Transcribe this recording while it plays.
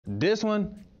This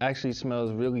one actually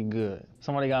smells really good.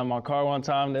 Somebody got in my car one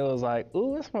time, they was like,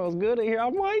 ooh, it smells good in here.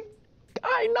 I'm like,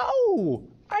 I know.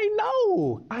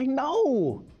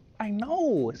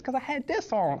 It's because I had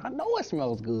this on. I know it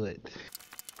smells good.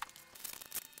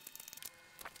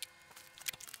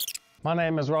 My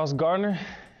name is Ross Gardner,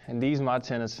 and these are my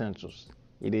 10 essentials.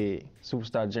 You dig?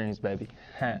 Superstar dreams, baby.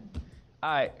 All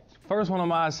right, first one of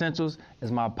my essentials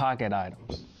is my pocket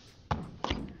items.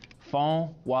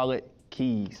 Phone, wallet,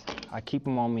 keys. I keep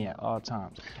them on me at all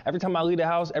times. Every time I leave the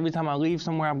house, every time I leave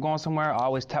somewhere, I'm going somewhere, I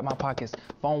always tap my pockets.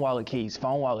 Phone, wallet, keys,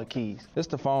 phone, wallet, keys. This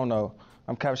the phone though.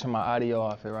 I'm capturing my audio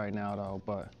off it right now though,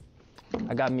 but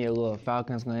I got me a little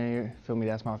Falcons lanyard. Feel me,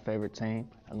 that's my favorite team,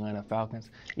 Atlanta Falcons.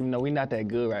 Even though we not that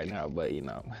good right now, but you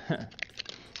know.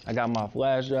 I got my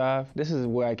flash drive. This is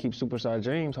where I keep Superstar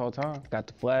Dreams whole time. Got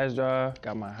the flash drive,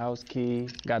 got my house key,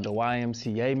 got the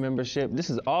YMCA membership. This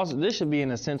should be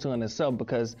an essential in itself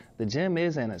because the gym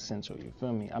is an essential, you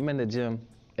feel me? I'm in the gym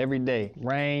every day.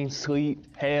 Rain, sleet,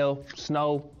 hail,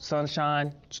 snow,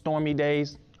 sunshine, stormy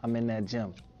days, I'm in that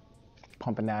gym,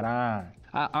 pumping that iron.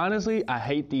 Honestly, I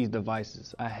hate these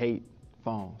devices. I hate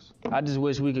phones. I just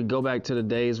wish we could go back to the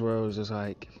days where it was just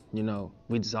like, you know,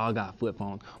 we just all got flip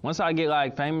phones. Once I get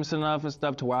like famous enough and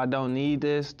stuff to where I don't need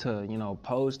this to, you know,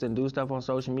 post and do stuff on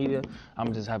social media,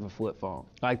 I'm just have a flip phone.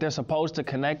 Like they're supposed to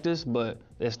connect us, but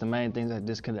it's the main things that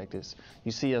disconnect us.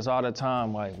 You see us all the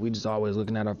time, like we just always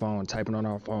looking at our phone, typing on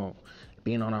our phone,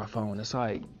 being on our phone. It's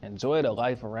like, enjoy the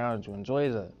life around you,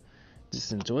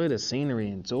 just enjoy the scenery,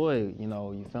 enjoy, you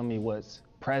know, you feel me, what's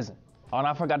present. Oh, and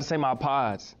I forgot to say my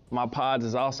pods. My pods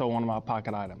is also one of my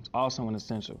pocket items, also an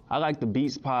essential. I like the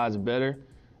Beats pods better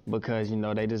because, you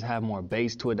know, they just have more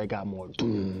bass to it. They got more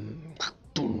doom,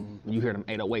 doom. You hear them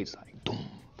 808s like doom.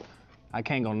 I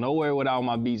can't go nowhere without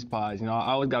my Beats pods. You know, I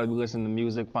always gotta be listening to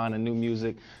music, finding new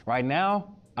music. Right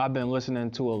now, I've been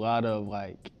listening to a lot of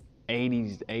like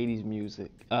 80s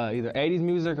music. Either 80s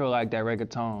music or like that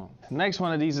reggaeton. Next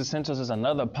one of these essentials is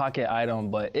another pocket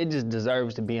item, but it just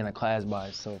deserves to be in a class by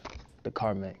itself. The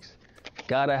Carmex.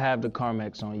 Gotta have the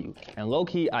Carmex on you. And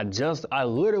low-key, I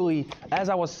literally, as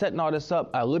I was setting all this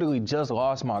up, I literally just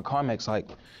lost my Carmex. Like,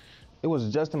 it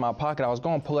was just in my pocket. I was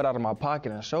gonna pull it out of my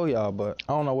pocket and show y'all, but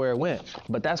I don't know where it went.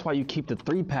 But that's why you keep the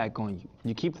 3-pack on you.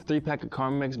 You keep the 3-pack of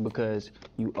Carmex because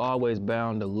you always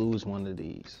bound to lose one of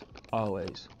these,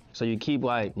 always. So you keep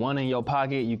like one in your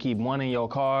pocket, you keep one in your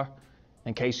car.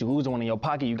 In case you lose the one in your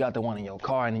pocket, you got the one in your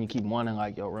car, and then you keep one in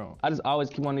like your room. I just always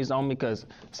keep one of these on me because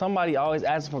somebody always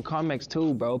asks for Carmex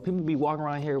too, bro. People be walking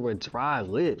around here with dry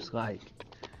lips. Like,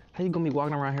 how you gonna be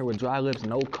walking around here with dry lips,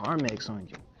 no Carmex on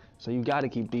you? So you gotta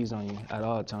keep these on you at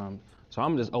all times. So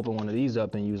I'm just open one of these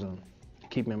up and use them.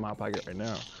 Keep them in my pocket right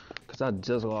now, because I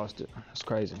just lost it. It's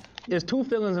crazy. There's 2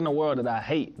 feelings in the world that I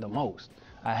hate the most.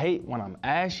 I hate when I'm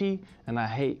ashy, and I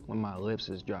hate when my lips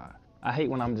is dry. I hate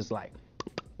when I'm just like,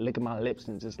 licking my lips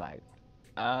and just like,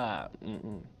 I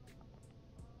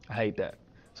hate that.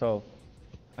 So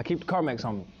I keep the Carmex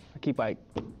on me. I keep like,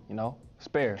 you know,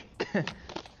 spare.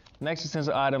 Next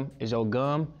essential item is your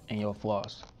gum and your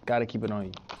floss. Gotta keep it on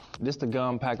you. This the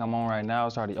gum pack I'm on right now.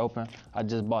 It's already open. I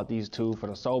just bought these 2 for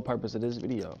the sole purpose of this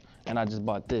video. And I just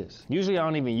bought this. Usually I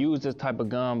don't even use this type of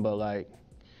gum, but like,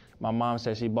 my mom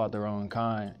said she bought the wrong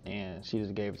kind and she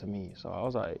just gave it to me. So I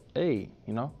was like, hey,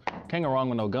 you know, can't go wrong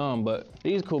with no gum, but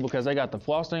these cool because they got the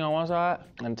floss thing on one side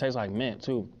and it tastes like mint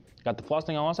too. Got the floss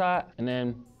thing on one side and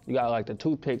then you got like the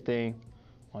toothpick thing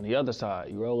on the other side.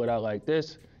 You roll it out like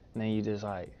this and then you just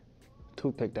like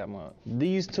toothpick that mug.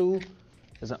 These 2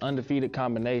 is an undefeated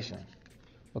combination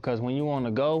because when you on the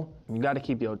go, you gotta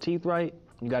keep your teeth right.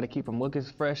 You gotta keep them looking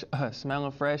fresh,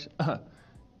 smelling fresh,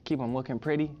 keep them looking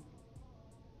pretty.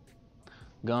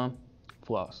 Gum,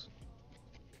 floss.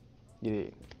 You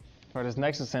dig? For this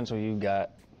next essential, you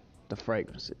got the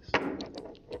fragrances.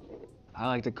 I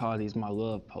like to call these my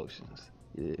love potions.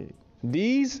 You dig?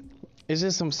 These is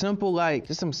just some simple, like,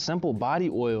 just some simple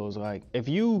body oils. Like, if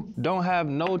you don't have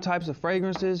no types of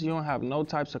fragrances, you don't have no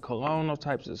types of cologne, no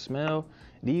types of smell,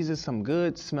 these are some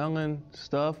good smelling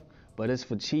stuff, but it's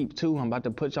for cheap too. I'm about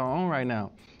to put y'all on right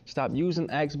now. Stop using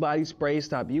Axe body spray,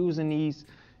 stop using these.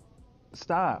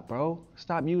 Stop, bro.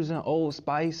 Stop using Old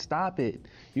Spice. Stop it.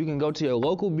 You can go to your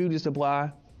local beauty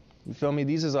supply. You feel me?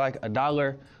 These is like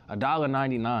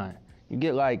 $1.99. You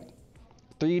get like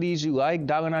 3 of these you like.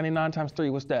 $1.99 times 3,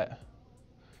 what's that?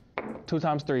 2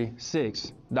 times 3,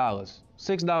 $6.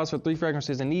 $6 for 3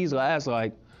 fragrances, and these last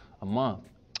like a month.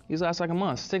 These last like a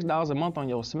month. $6 a month on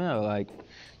your smell. Like,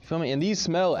 you feel me? And these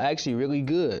smell actually really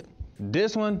good.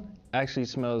 This one actually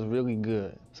smells really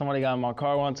good. Somebody got in my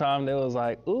car one time, they was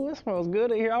like, ooh, it smells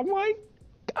good in here. I'm like,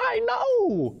 I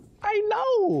know. I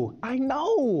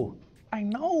know.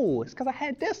 It's because I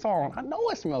had this on. I know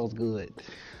it smells good.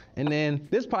 And then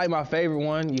this is probably my favorite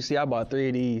one. You see, I bought 3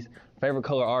 of these. Favorite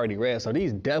color already red. So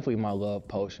these definitely my love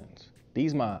potions.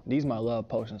 These my love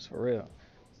potions for real.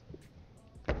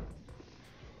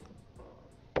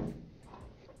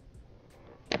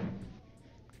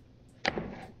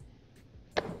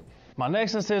 My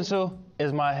next essential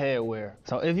is my headwear.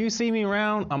 So if you see me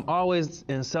around, I'm always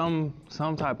in some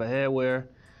type of headwear.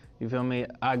 You feel me?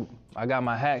 I got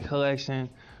my hat collection,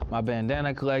 my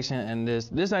bandana collection, and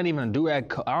this ain't even a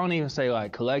do-rag. I don't even say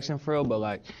like collection for real, but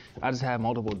like I just have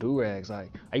multiple do-rags.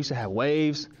 Like I used to have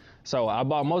waves, so I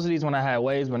bought most of these when I had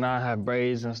waves, but now I have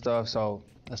braids and stuff, so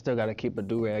I still gotta keep a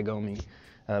do-rag on me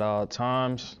at all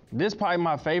times. This probably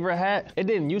my favorite hat. It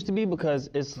didn't used to be because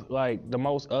it's like the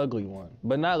most ugly one,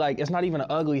 but not like, it's not even an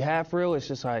ugly hat for real. It's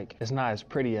just like, it's not as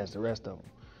pretty as the rest of them.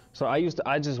 So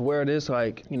I just wear this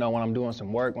like, you know, when I'm doing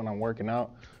some work, when I'm working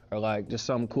out, or like just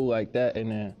something cool like that.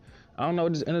 And then, I don't know,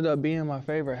 it just ended up being my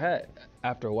favorite hat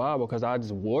after a while because I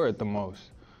just wore it the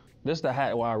most. This the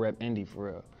hat where I rep Indy for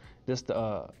real.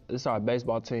 This our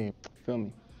baseball team, feel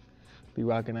me? Be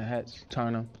rocking the hats,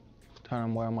 turn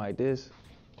them, wear them like this,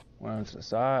 wear them to the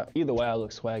side. Either way, I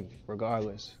look swaggy,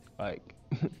 regardless. Like,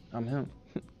 I'm him,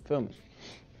 feel me?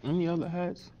 Any other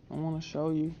hats I wanna show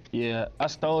you? Yeah, I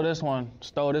stole this one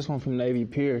from Navy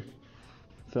Pier.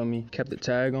 Feel me? Kept the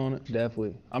tag on it,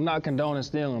 definitely. I'm not condoning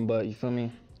stealing, but you feel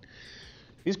me?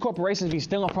 These corporations be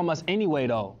stealing from us anyway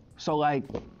though. So like,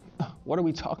 what are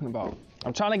we talking about?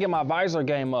 I'm trying to get my visor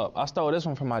game up. I stole this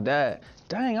one from my dad.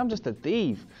 Dang, I'm just a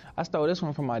thief. I stole this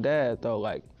one from my dad though.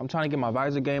 Like, I'm trying to get my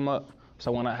visor game up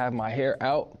so when I have my hair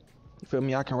out, you feel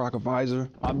me, I can rock a visor.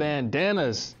 My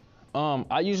bandanas,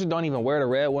 I usually don't even wear the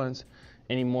red ones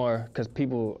anymore because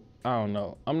people, I don't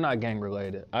know, I'm not gang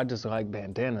related. I just like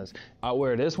bandanas. I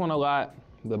wear this one a lot,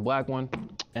 the black one,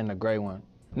 and the gray one.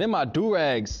 And then my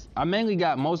do-rags, I mainly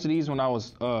got most of these when I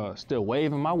was still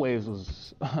waving. My waves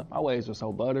were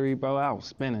so buttery, bro. I was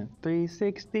spinning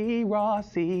 360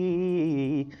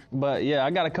 Rossi. But yeah,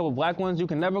 I got a couple black ones. You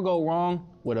can never go wrong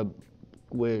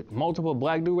with multiple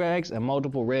black do-rags and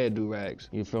multiple red do-rags.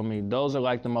 You feel me? Those are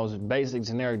like the most basic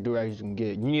generic do-rags you can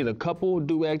get. You need a couple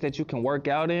do-rags that you can work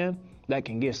out in, that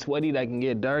can get sweaty, that can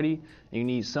get dirty. And you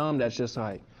need some that's just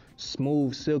like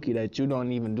smooth, silky, that you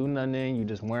don't even do nothing in, you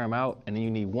just wear them out. And then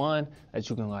you need one that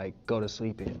you can like go to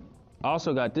sleep in. I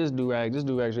also got this do-rag. This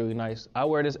do-rag's really nice. I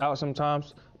wear this out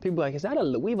sometimes. People are like, is that a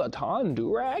Louis Vuitton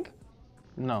do-rag?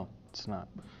 No, it's not.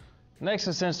 Next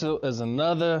essential is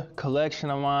another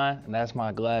collection of mine, and that's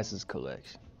my glasses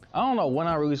collection. I don't know when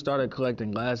I really started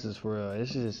collecting glasses for real.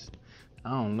 It's just,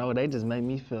 I don't know, they just make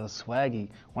me feel swaggy.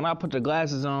 When I put the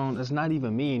glasses on, it's not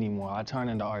even me anymore. I turn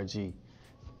into RG.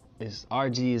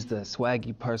 RG is the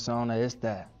swaggy persona. It's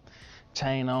that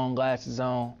chain on, glasses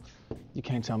on. You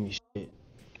can't tell me shit.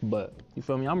 But, you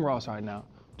feel me? I'm Ross right now.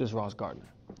 This Ross Gardner.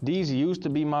 These used to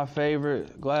be my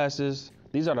favorite glasses.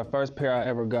 These are the first pair I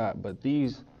ever got, but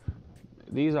these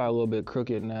are a little bit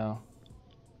crooked now.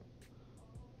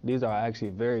 These are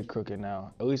actually very crooked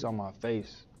now. At least on my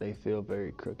face, they feel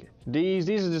very crooked. These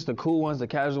are just the cool ones, the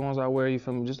casual ones I wear. You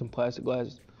feel me? Just some plastic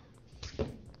glasses.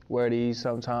 Wear these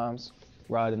sometimes,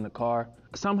 ride in the car.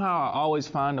 Somehow I always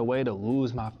find a way to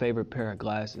lose my favorite pair of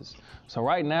glasses. So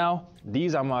right now,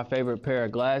 these are my favorite pair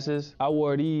of glasses. I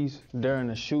wore these during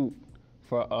the shoot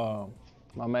for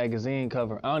my magazine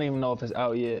cover. I don't even know if it's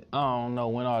out yet. I don't know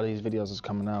when all these videos is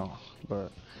coming out, but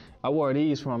I wore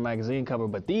these for my magazine cover.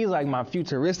 But these like my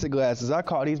futuristic glasses. I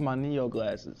call these my Neo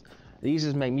glasses. These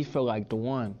just make me feel like the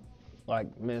one, like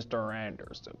Mr.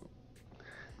 Anderson.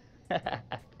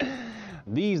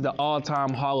 These the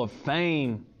all-time Hall of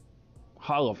Fame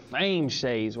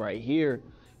shades right here.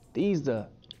 These the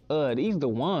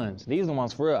ones. These the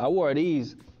ones for real. I wore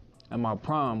these at my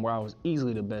prom, where I was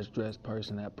easily the best dressed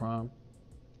person at prom.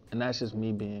 And that's just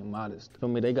me being modest. Feel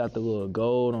me? They got the little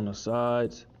gold on the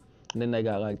sides. And then they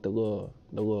got like the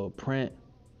little print.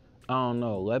 I don't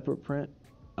know, leopard print.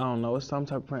 I don't know, it's some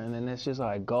type of print. And then it's just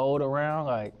like gold around,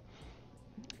 like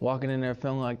walking in there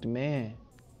feeling like the man.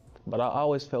 But I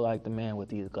always feel like the man with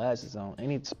these glasses on.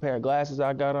 Any pair of glasses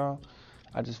I got on,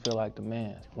 I just feel like the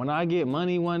man. When I get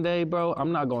money one day, bro,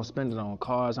 I'm not gonna spend it on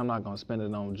cars. I'm not gonna spend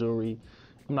it on jewelry.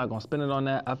 I'm not gonna spend it on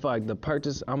that. I feel like the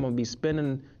purchase I'm gonna be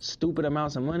spending stupid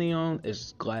amounts of money on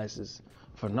is glasses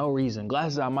for no reason.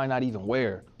 Glasses I might not even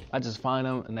wear. I just find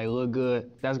them and they look good.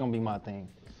 That's gonna be my thing.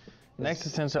 Next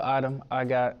essential item I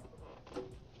got,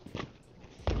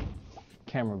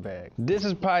 camera bag. This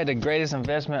is probably the greatest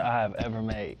investment I have ever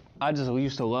made. I just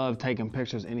used to love taking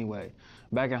pictures anyway.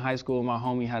 Back in high school, my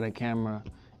homie had a camera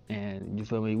And you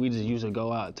feel me? We just usually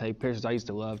go out, take pictures. I used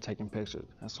to love taking pictures.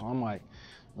 And so I'm like,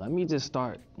 let me just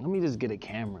get a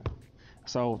camera.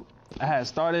 So I had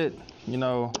started, you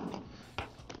know,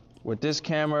 with this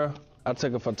camera. I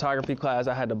took a photography class.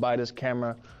 I had to buy this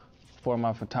camera for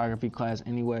my photography class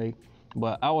anyway.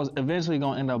 But I was eventually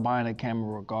gonna end up buying a camera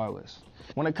regardless.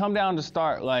 When it come down to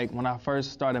start, like when I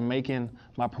first started making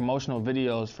my promotional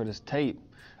videos for this tape,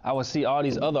 I would see all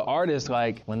these other artists,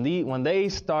 like when they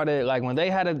started, like when they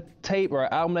had a tape or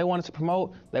an album they wanted to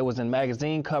promote, they was in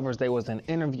magazine covers, they was in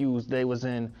interviews, they was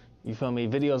in, you feel me,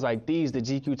 videos like these, the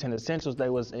GQ 10 Essentials, they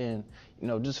was in, you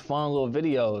know, just fun little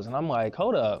videos. And I'm like,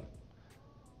 hold up,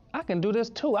 I can do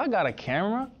this too. I got a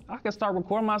camera. I can start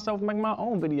recording myself and make my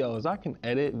own videos. I can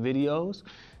edit videos.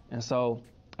 And so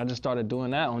I just started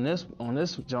doing that on this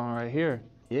joint right here.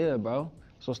 Yeah, bro.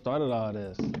 So started all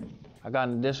this. I got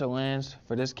an additional lens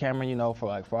for this camera, you know, for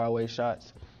like far away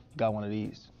shots. Got one of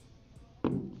these.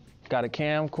 Got a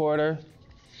camcorder.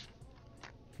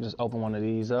 Just open one of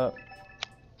these up.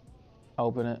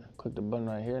 Open it, click the button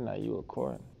right here, now you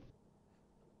record.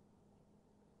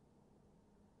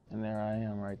 And there I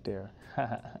am right there.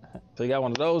 So you got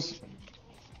one of those.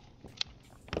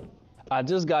 I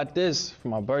just got this for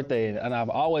my birthday, and I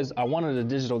wanted a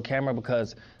digital camera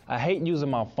because I hate using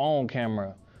my phone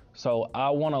camera. So I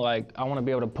wanna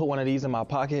be able to put one of these in my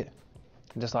pocket,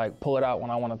 and just like pull it out when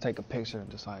I wanna take a picture, and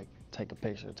just like take a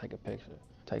picture.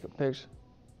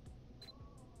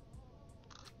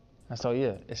 And so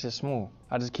yeah, it's just smooth.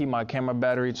 I just keep my camera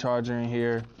battery charger in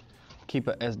here, keep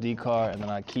a SD card, and then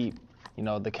I keep, you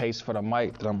know, the case for the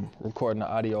mic that I'm recording the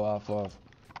audio off of.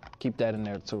 Keep that in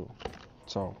there too.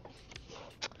 So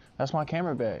that's my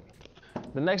camera bag.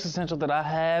 The next essential that I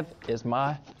have is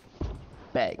my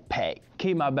backpack.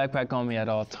 Keep my backpack on me at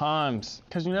all times,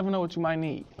 because you never know what you might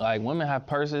need. Like women have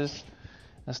purses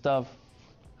and stuff.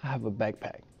 I have a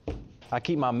backpack. I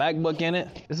keep my MacBook in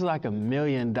it. This is like $1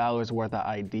 million worth of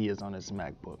ideas on this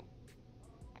MacBook.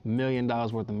 $1 million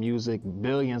worth of music,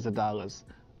 billions of dollars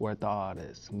worth of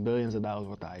artists, billions of dollars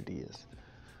worth of ideas.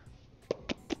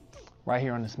 Right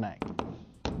here on this Mac.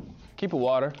 Keep it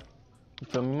water. You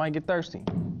feel me? You might get thirsty.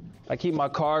 I keep my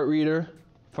card reader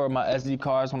for my SD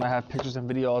cards when I have pictures and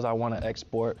videos I want to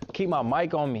export. Keep my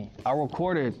mic on me. I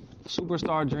recorded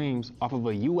Superstar Dreams off of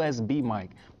a USB mic.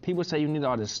 People say you need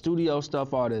all this studio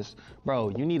stuff, all this. Bro,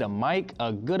 you need a mic,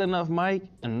 a good enough mic,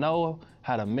 and know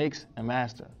how to mix and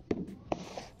master.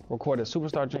 Recorded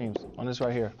Superstar Dreams on this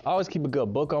right here. I always keep a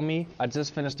good book on me. I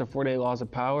just finished the 48 Laws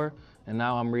of Power, and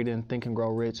now I'm reading Think and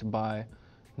Grow Rich by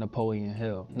Napoleon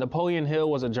Hill. Napoleon Hill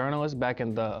was a journalist back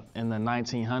in the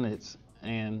 1900s,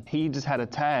 and he just had a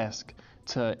task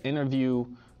to interview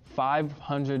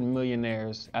 500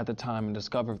 millionaires at the time and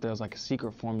discover if there was like a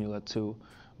secret formula to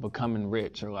becoming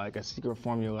rich, or like a secret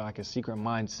formula, like a secret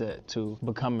mindset to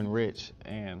becoming rich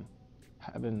and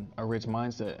having a rich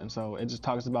mindset. And so it just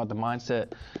talks about the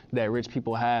mindset that rich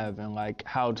people have, and like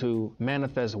how to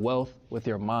manifest wealth with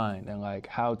your mind, and like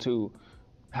how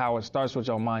it starts with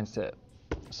your mindset.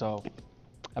 So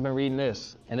I've been reading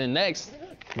this. And then next,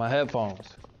 my headphones.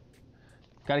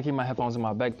 Gotta keep my headphones in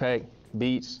my backpack.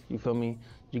 Beats, you feel me?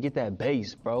 You get that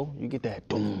bass, bro. You get that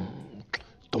doom,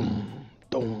 doom,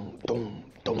 doom, doom,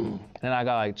 doom. And I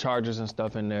got like chargers and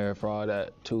stuff in there for all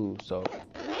that too, so.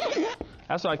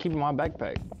 That's what I keep in my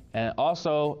backpack. And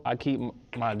also, I keep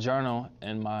my journal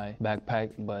in my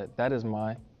backpack, but that is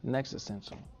my next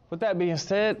essential. With that being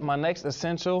said, my next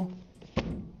essential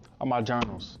are my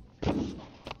journals.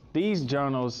 These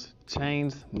journals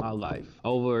changed my life.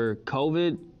 Over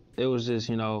COVID, it was just,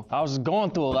 you know, I was just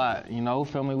going through a lot, you know,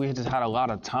 feel me? We just had a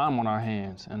lot of time on our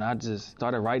hands, and I just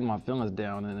started writing my feelings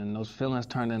down, and then those feelings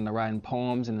turned into writing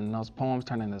poems, and then those poems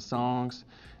turned into songs,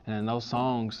 and then those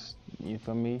songs, you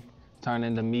feel me, turned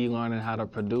into me learning how to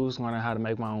produce, learning how to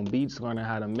make my own beats, learning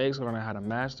how to mix, learning how to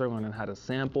master, learning how to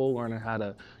sample, learning how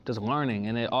to, just learning,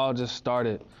 and it all just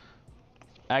started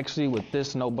actually with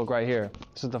this notebook right here.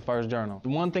 This is the first journal. The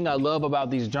one thing I love about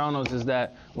these journals is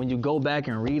that when you go back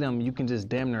and read them, you can just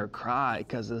damn near cry,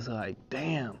 because it's like,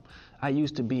 damn, I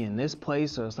used to be in this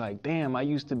place, or it's like, damn, I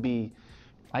used to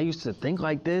think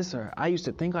like this, or I used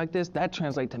to think like this. That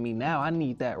translates to me now. I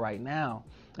need that right now.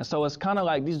 And so it's kind of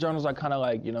like, these journals are kind of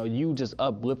like, you know, you just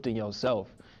uplifting yourself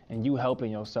and you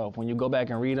helping yourself. When you go back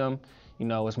and read them, you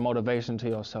know, it's motivation to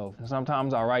yourself. And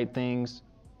sometimes I write things,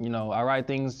 you know, I write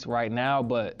things right now,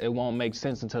 but it won't make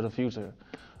sense until the future.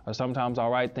 Or sometimes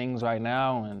I'll write things right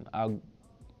now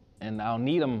and I'll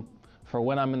need them for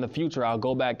when I'm in the future. I'll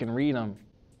go back and read them.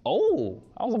 Oh,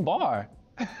 that was a bar.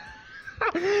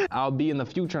 I'll be in the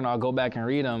future and I'll go back and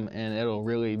read them, and it'll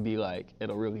really be like,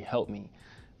 it'll really help me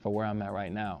for where I'm at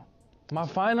right now. My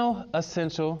final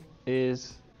essential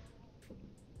is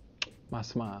my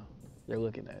smile. You're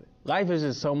looking at it. Life is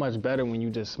just so much better when you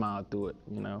just smile through it,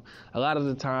 you know? A lot of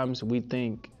the times we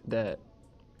think that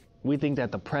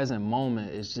the present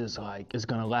moment is just like, it's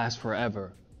gonna last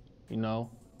forever, you know?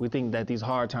 We think that these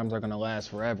hard times are gonna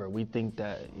last forever. We think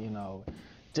that, you know,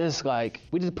 just like,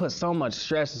 we just put so much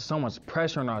stress and so much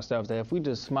pressure on ourselves that if we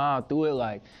just smile through it,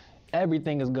 like,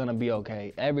 everything is gonna be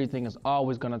okay. Everything is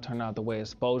always gonna turn out the way it's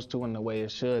supposed to and the way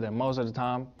it should, and most of the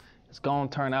time, it's gonna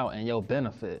turn out in your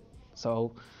benefit.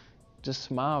 So, just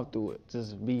smile through it.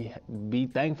 Just be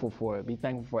thankful for it. Be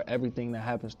thankful for everything that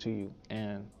happens to you.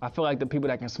 And I feel like the people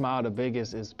that can smile the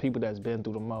biggest is people that's been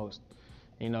through the most.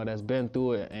 You know, that's been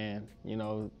through it, and, you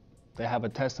know, they have a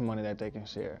testimony that they can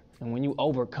share. And when you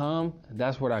overcome,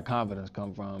 that's where that confidence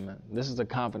comes from. And this is a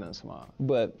confident smile.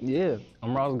 But yeah,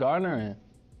 I'm Ross Gardner, and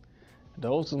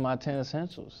those are my 10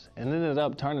 essentials. And it ended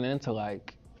up turning into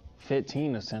like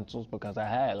 15 essentials because I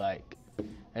had like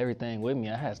everything with me.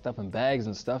 I had stuff in bags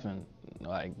and stuff and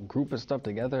like grouping stuff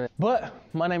together. But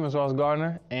my name is Ross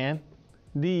Gardner, and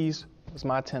these is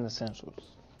my 10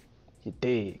 essentials. You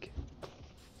dig?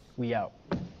 We out.